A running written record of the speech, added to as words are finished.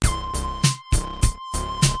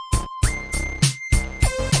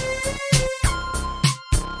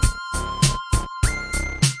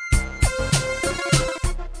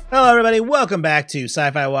Hello, everybody. Welcome back to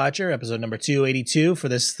Sci-Fi Watcher, episode number 282 for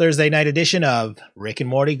this Thursday night edition of Rick and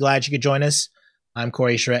Morty. Glad you could join us. I'm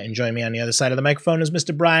Corey Charette, and joining me on the other side of the microphone is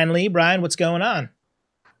Mr. Brian Lee. Brian, what's going on?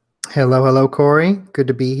 Hello, Corey. Good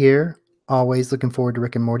to be here. Always looking forward to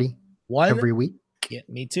Rick and Morty every week. Yeah,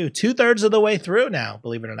 me too. 2/3 of the way through now.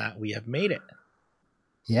 Believe it or not, we have made it.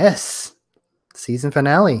 Yes. Season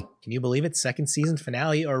finale. Can you believe it? Second season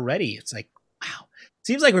finale already. It's like, wow.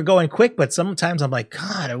 Seems like we're going quick, but sometimes I'm like,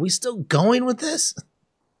 God, are we still going with this?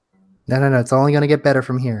 No. It's only going to get better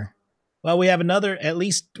from here. Well, we have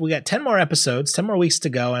we got 10 more episodes, 10 more weeks to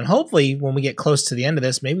go. And hopefully when we get close to the end of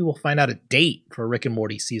this, maybe we'll find out a date for Rick and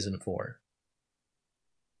Morty season 4.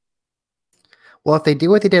 Well, if they do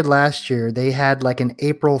what they did last year, they had like an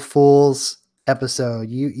April Fool's episode.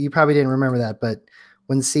 You probably didn't remember that, but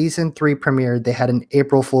when season 3 premiered, they had an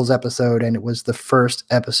April Fool's episode, and it was the first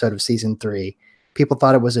episode of season 3. People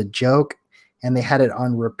thought it was a joke, and they had it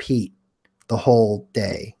on repeat the whole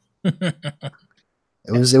day.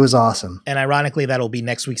 It was awesome. And ironically, that'll be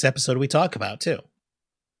next week's episode we talk about too.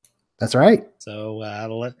 That's right.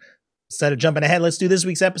 So instead of jumping ahead, let's do this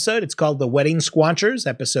week's episode. It's called The Wedding Squanchers,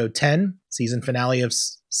 episode 10, season finale of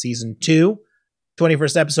season 2.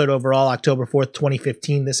 21st episode overall, October 4th,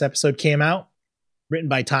 2015. This episode came out. Written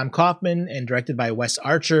by Tom Kaufman and directed by Wes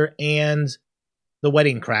Archer, and The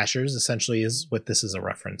Wedding Crashers essentially is what this is a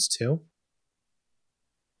reference to.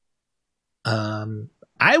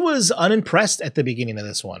 I was unimpressed at the beginning of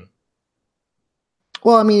this one.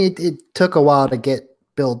 Well, I mean, it took a while to get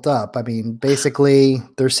built up. I mean, basically,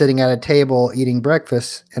 they're sitting at a table eating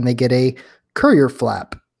breakfast, and they get a courier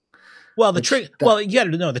flap. Well, you got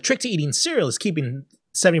to know, the trick to eating cereal is keeping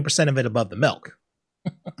 70% of it above the milk.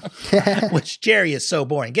 Which Jerry is so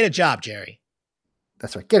boring. Get a job, Jerry.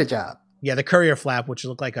 That's right. Get a job. Yeah, the courier flap, which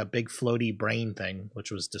looked like a big floaty brain thing,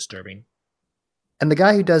 which was disturbing. And the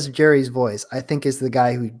guy who does Jerry's voice, I think, is the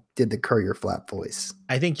guy who did the courier flap voice.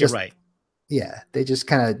 I think you're right. Yeah, they just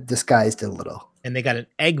kind of disguised it a little. And they got an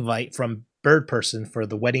egg bite from Bird Person for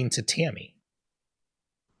the wedding to Tammy.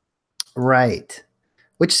 Right.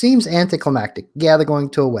 Which seems anticlimactic. Yeah, they're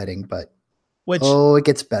going to a wedding, but it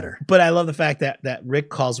gets better. But I love the fact that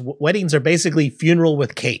Rick calls weddings are basically funeral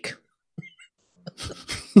with cake.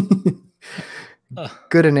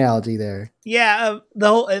 Good analogy there. Yeah,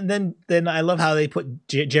 then I love how they put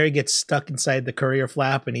Jerry gets stuck inside the courier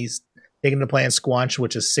flap, and he's taking the planet Squanch,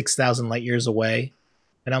 which is 6,000 light years away.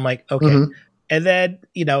 And I'm like, okay. Mm-hmm. And then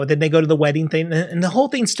then they go to the wedding thing, and the whole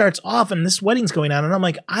thing starts off, and this wedding's going on, and I'm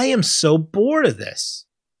like, I am so bored of this.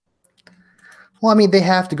 Well, I mean, they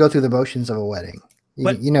have to go through the motions of a wedding.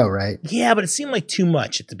 You know, right? Yeah, but it seemed like too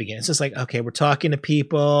much at the beginning. It's just like, okay, we're talking to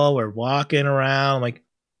people, we're walking around, like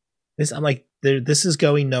this. I'm like, this is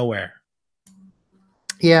going nowhere.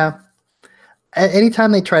 Yeah.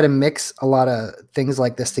 Anytime they try to mix a lot of things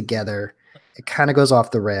like this together, it kind of goes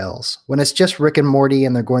off the rails. When it's just Rick and Morty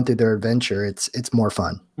and they're going through their adventure, it's more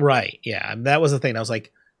fun. Right. Yeah, that was the thing. I was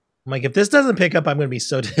like, if this doesn't pick up, I'm going to be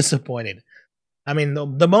so disappointed. I mean,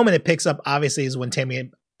 the moment it picks up, obviously, is when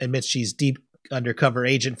Tammy admits she's deep undercover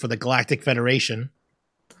agent for the Galactic Federation.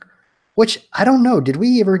 Which, I don't know. Did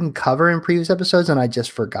we ever cover in previous episodes and I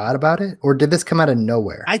just forgot about it? Or did this come out of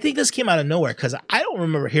nowhere? I think this came out of nowhere because I don't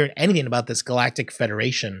remember hearing anything about this Galactic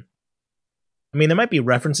Federation. I mean, there might be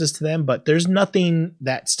references to them, but there's nothing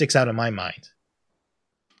that sticks out in my mind.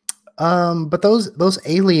 But those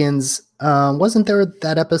aliens, wasn't there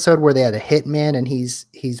that episode where they had a hitman and he's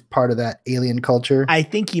part of that alien culture? I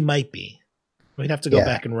think he might be. We'd have to go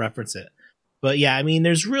back and reference it. But yeah, I mean,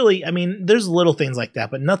 there's little things like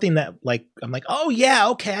that, but nothing that like, I'm like, oh yeah,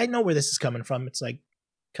 okay, I know where this is coming from. It's like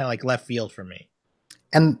kind of like left field for me.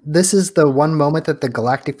 And this is the one moment that the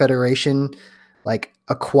Galactic Federation like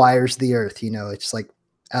acquires the Earth, it's like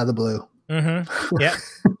out of the blue. Mm-hmm. Yeah.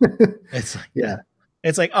 It's like, yeah.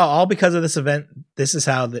 It's like, oh, all because of this event. This is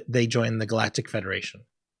how they joined the Galactic Federation.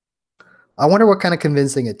 I wonder what kind of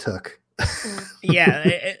convincing it took. Yeah,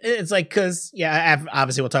 it's like, because,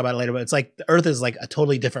 obviously we'll talk about it later, but it's like the Earth is like a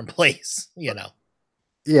totally different place,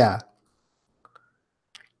 Yeah.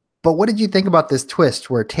 But what did you think about this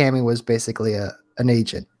twist where Tammy was basically an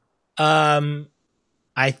agent?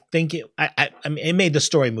 I think I mean, it made the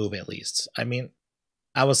story move at least. I mean,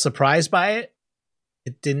 I was surprised by it.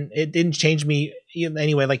 It didn't change me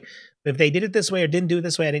anyway. Like if they did it this way or didn't do it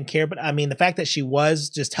this way, I didn't care. But I mean, the fact that she was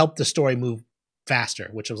just helped the story move faster,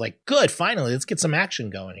 which was like, good, finally, let's get some action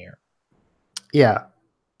going here. Yeah.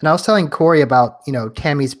 And I was telling Corey about,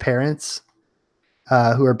 Tammy's parents,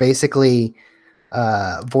 who are basically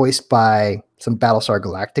voiced by some Battlestar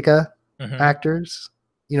Galactica actors.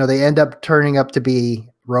 They end up turning up to be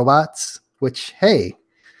robots, which, hey,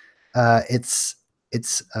 It's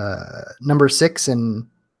number 6 and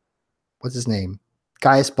what's his name?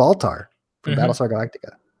 Gaius Baltar from Battlestar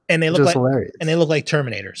Galactica. And they which look was like hilarious. And they look like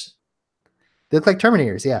Terminators. They look like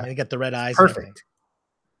Terminators, yeah. I mean, they got the red eyes. And everything.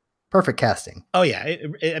 Perfect casting. Oh yeah,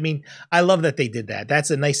 I mean, I love that they did that. That's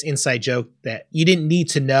a nice inside joke that you didn't need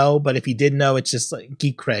to know, but if you did know, it's just like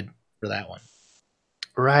geek cred for that one.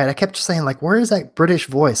 Right. I kept saying, like, where is that British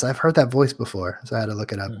voice? I've heard that voice before, so I had to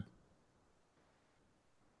look it up.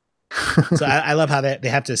 So I love how they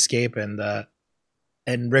have to escape,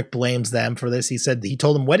 and Rick blames them for this. He said he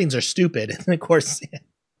told them weddings are stupid, and of course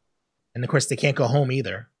they can't go home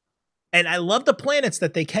either. And I love the planets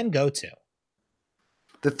that they can go to.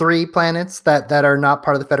 The 3 planets that are not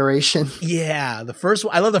part of the Federation. Yeah, the first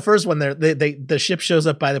one. I love the first one. The ship shows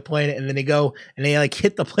up by the planet, and then they go and they like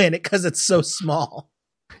hit the planet because it's so small.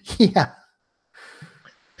 Yeah,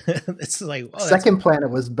 it's like second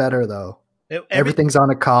planet was better though. Everything's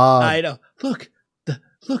on a cob. I know. Look,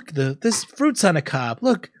 this fruit's on a cob.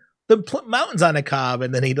 Look, the mountain's on a cob,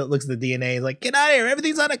 and then he looks at the DNA, like, get out of here!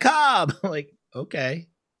 Everything's on a cob. Like, okay,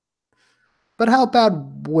 but how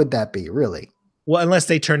bad would that be, really? Well, unless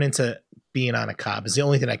they turn into being on a cob is the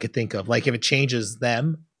only thing I could think of. Like if it changes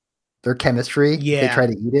them. Their chemistry? Yeah. They try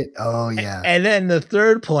to eat it? Oh, yeah. And then the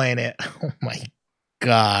third planet. Oh, my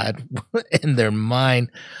God. In their mind.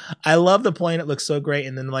 I love the planet. It looks so great.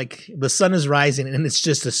 And then like the sun is rising and it's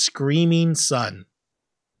just a screaming sun.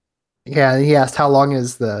 Yeah. He asked, how long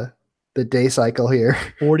is the day cycle here?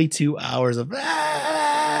 42 hours of.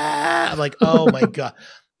 I'm like, oh, my God.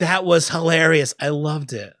 That was hilarious. I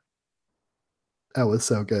loved it. That was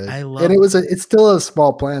so good. And it's still a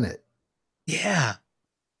small planet. Yeah.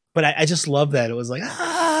 But I just love that. It was like,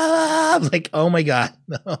 I'm like, oh my God.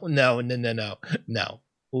 No.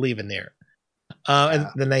 Leave in there. And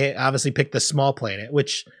then they obviously picked the small planet,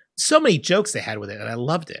 which so many jokes they had with it. And I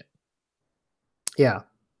loved it. Yeah.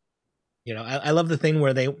 You know, I love the thing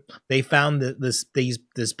where they found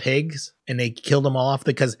these pigs and they killed them all off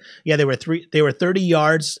because they were 30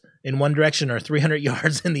 yards in one direction or 300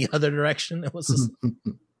 yards in the other direction. It was just...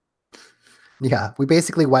 Yeah, we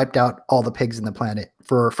basically wiped out all the pigs in the planet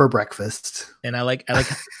for breakfast. And I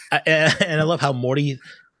love how Morty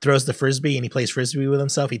throws the frisbee and he plays frisbee with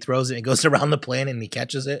himself. He throws it and it goes around the planet and he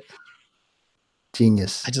catches it.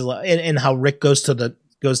 Genius. I just love and how Rick goes to the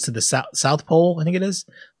South Pole, I think it is.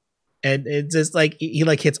 And it's just like he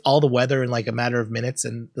like hits all the weather in like a matter of minutes,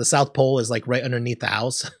 and the South Pole is like right underneath the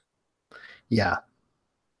house. Yeah.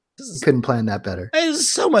 You couldn't plan that better. It was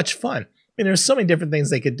so much fun. I mean, there's so many different things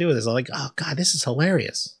they could do with this. I'm like, oh God, this is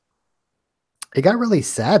hilarious. It got really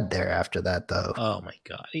sad there after that, though. Oh my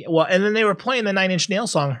God. Well, and then they were playing the 9 Inch Nail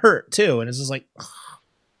song "Hurt" too, and it's just like,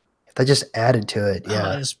 that just added to it.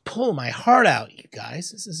 Yeah, just pull my heart out, you guys.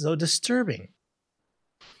 This is so disturbing.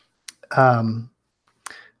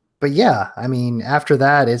 But yeah, I mean, after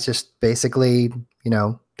that, it's just basically,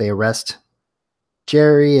 they arrest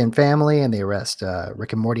Jerry and family, and they arrest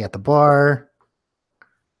Rick and Morty at the bar.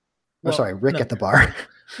 Rick at the bar.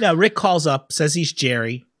 No, Rick calls up, says he's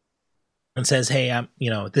Jerry, and says, "Hey,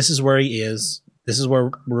 this is where he is. This is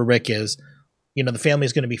where Rick is. The family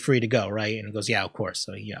is going to be free to go, right?" And he goes, "Yeah, of course."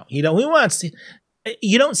 So he wants to.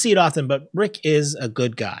 You don't see it often, but Rick is a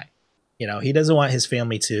good guy. He doesn't want his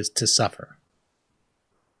family to suffer.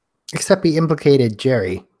 Except he implicated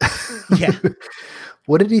Jerry. Yeah.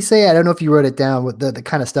 What did he say? I don't know if you wrote it down. With the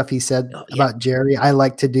kind of stuff he said about Jerry. I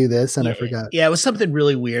like to do this, and I forgot. Yeah, it was something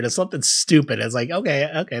really weird. It's something stupid. It's like,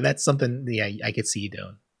 okay, that's something. Yeah, I could see you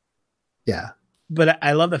doing. Yeah, but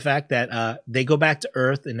I love the fact that they go back to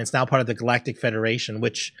Earth, and it's now part of the Galactic Federation,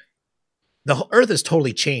 which the whole Earth has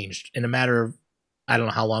totally changed in a matter of I don't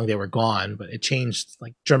know how long they were gone, but it changed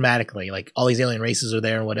like dramatically. Like all these alien races are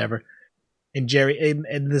there and whatever. And Jerry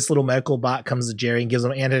and this little medical bot comes to Jerry and gives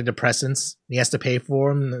him antidepressants. He has to pay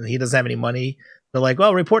for them. He doesn't have any money. They're like,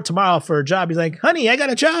 "Well, report tomorrow for a job." He's like, "Honey, I got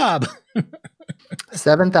a job."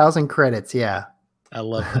 7,000 credits. Yeah. I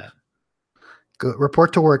love that. Go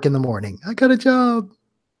report to work in the morning. I got a job.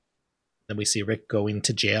 Then we see Rick going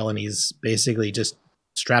to jail, and he's basically just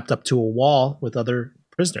strapped up to a wall with other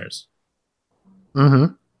prisoners.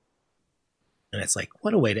 Mm-hmm. And it's like,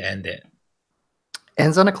 what a way to end it.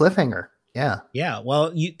 Ends on a cliffhanger. Yeah. Yeah.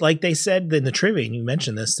 Well, like they said in the trivia, and you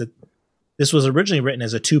mentioned this, that this was originally written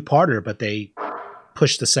as a 2-parter, but they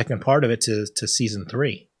pushed the second part of it to season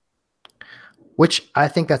 3. Which I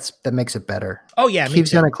think that makes it better. Oh, yeah.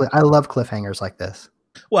 Keeps on I love cliffhangers like this.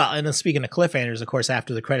 Well, and then speaking of cliffhangers, of course,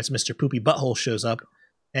 after the credits, Mr. Poopy Butthole shows up,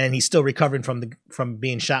 and he's still recovering from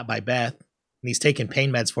being shot by Beth, and he's taking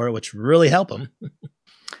pain meds for it, which really help him.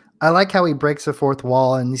 I like how he breaks the fourth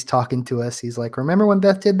wall and he's talking to us. He's like, remember when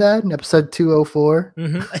Beth did that in episode 204?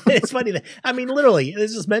 Mm-hmm. It's funny that, I mean, literally,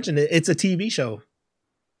 it's just mentioned it's a TV show.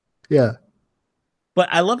 Yeah. But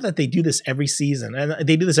I love that they do this every season, and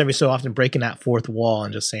they do this every so often, breaking that fourth wall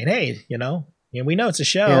and just saying, hey, we know it's a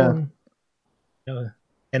show. Yeah.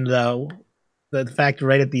 And the fact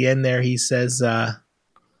right at the end there, he says, what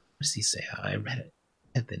does he say? Oh, I read it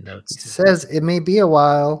at the notes. He says, it may be a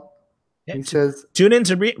while. Yeah, he says, tune in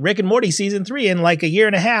to Rick and Morty season 3 in like a year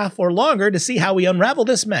and a half or longer to see how we unravel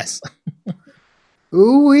this mess.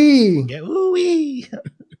 Ooh-wee. Yeah, ooh-wee.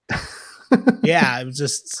 Yeah, it was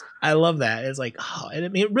just, I love that. It's like, and I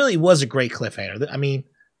mean, it really was a great cliffhanger. I mean,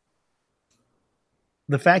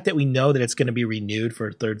 the fact that we know that it's going to be renewed for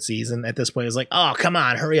a third season at this point is like, oh, come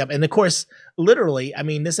on, hurry up. And of course, literally, I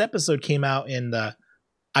mean, this episode came out in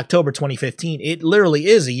October 2015. It literally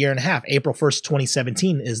is a year and a half. April 1st,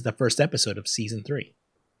 2017 is the first episode of season 3.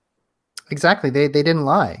 Exactly. They didn't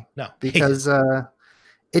lie. No. Because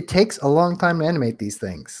it takes a long time to animate these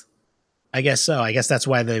things. I guess so. I guess that's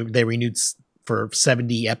why they renewed for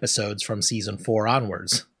 70 episodes from season 4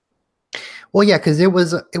 onwards. Well, yeah, because it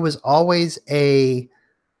was always a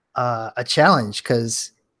challenge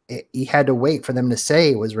because you had to wait for them to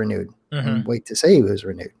say it was renewed, and wait to say it was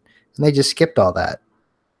renewed, and they just skipped all that.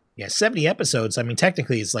 Yeah, 70 episodes. I mean,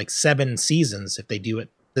 technically, it's like 7 seasons if they do it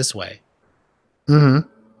this way. Mm-hmm.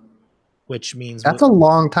 Which means that's a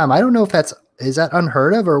long time. I don't know if is that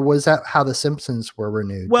unheard of, or was that how the Simpsons were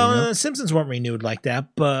renewed? Well, Simpsons weren't renewed like that,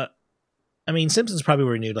 but I mean, Simpsons probably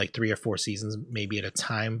were renewed like 3 or 4 seasons, maybe at a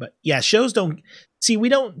time. But yeah, shows don't see.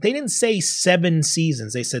 They didn't say 7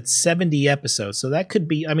 seasons. They said 70 episodes. So that could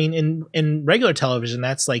be. I mean, in regular television,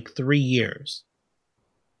 that's like 3 years.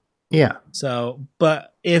 Yeah. So,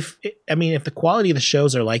 but if the quality of the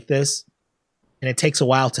shows are like this, and it takes a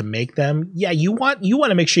while to make them, yeah, you want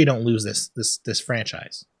to make sure you don't lose this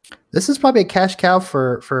franchise. This is probably a cash cow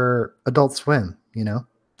for Adult Swim,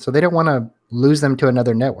 so they don't want to lose them to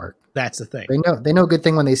another network. That's the thing. They know a good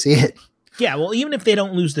thing when they see it. Yeah, well, even if they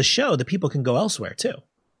don't lose the show, the people can go elsewhere too.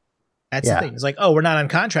 That's the thing. It's like, oh, we're not on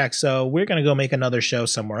contract, so we're going to go make another show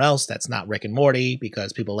somewhere else that's not Rick and Morty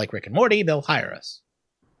because people like Rick and Morty. They'll hire us.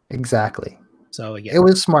 Exactly. So yeah, it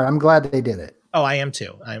was smart. I'm glad they did it. Oh, I am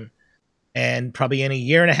too. And probably in a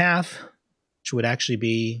year and a half, which would actually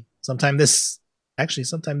be sometime this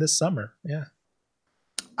summer. Yeah.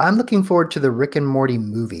 I'm looking forward to the Rick and Morty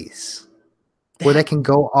movies where they can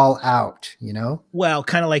go all out, Well,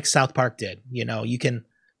 kind of like South Park did. You can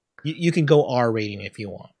go R rating if you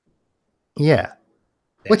want. Yeah.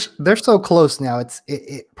 Which they're so close now.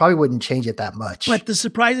 It probably wouldn't change it that much. But the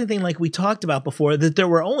surprising thing, like we talked about before, that there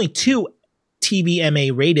were only 2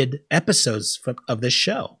 TVMA rated episodes of this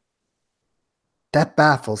show. That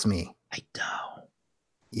baffles me. I know.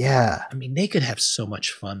 Yeah. I mean, they could have so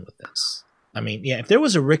much fun with this. I mean, yeah, if there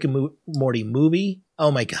was a Rick and Morty movie,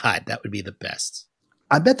 oh my God, that would be the best.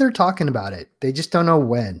 I bet they're talking about it. They just don't know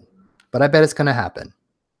when. But I bet it's going to happen.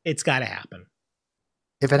 It's got to happen.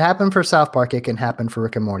 If it happened for South Park, it can happen for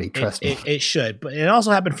Rick and Morty. Trust me. It should. But it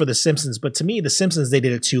also happened for The Simpsons. But to me, The Simpsons, they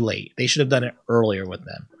did it too late. They should have done it earlier with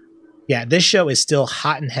them. Yeah, this show is still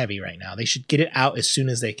hot and heavy right now. They should get it out as soon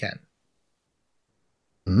as they can.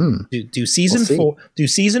 Do season 4. Do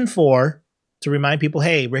season 4 to remind people,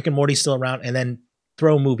 hey, Rick and Morty's still around, and then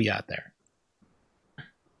throw a movie out there.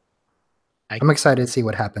 I'm excited to see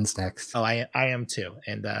what happens next. Oh, I am too,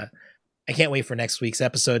 and I can't wait for next week's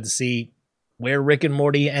episode to see where Rick and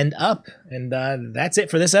Morty end up. And that's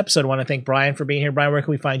it for this episode. I want to thank Brian for being here. Brian, where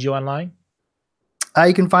can we find you online?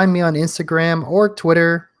 You can find me on Instagram or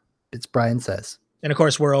Twitter. It's Brian Says. And of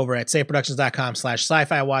course, we're over at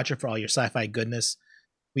safeproductions.com/sci-fi watcher for all your sci-fi goodness.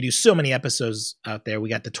 We do so many episodes out there. We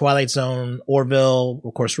got the Twilight Zone, Orville,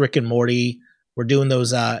 of course, Rick and Morty. We're doing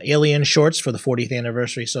those Alien shorts for the 40th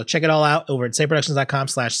anniversary. So check it all out over at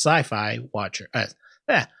safeproductions.com/sci-fi watcher.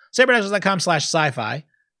 Safeproductions.com/sci-fi.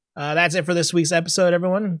 That's it for this week's episode,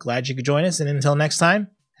 everyone. Glad you could join us. And until next time,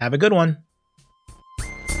 have a good one.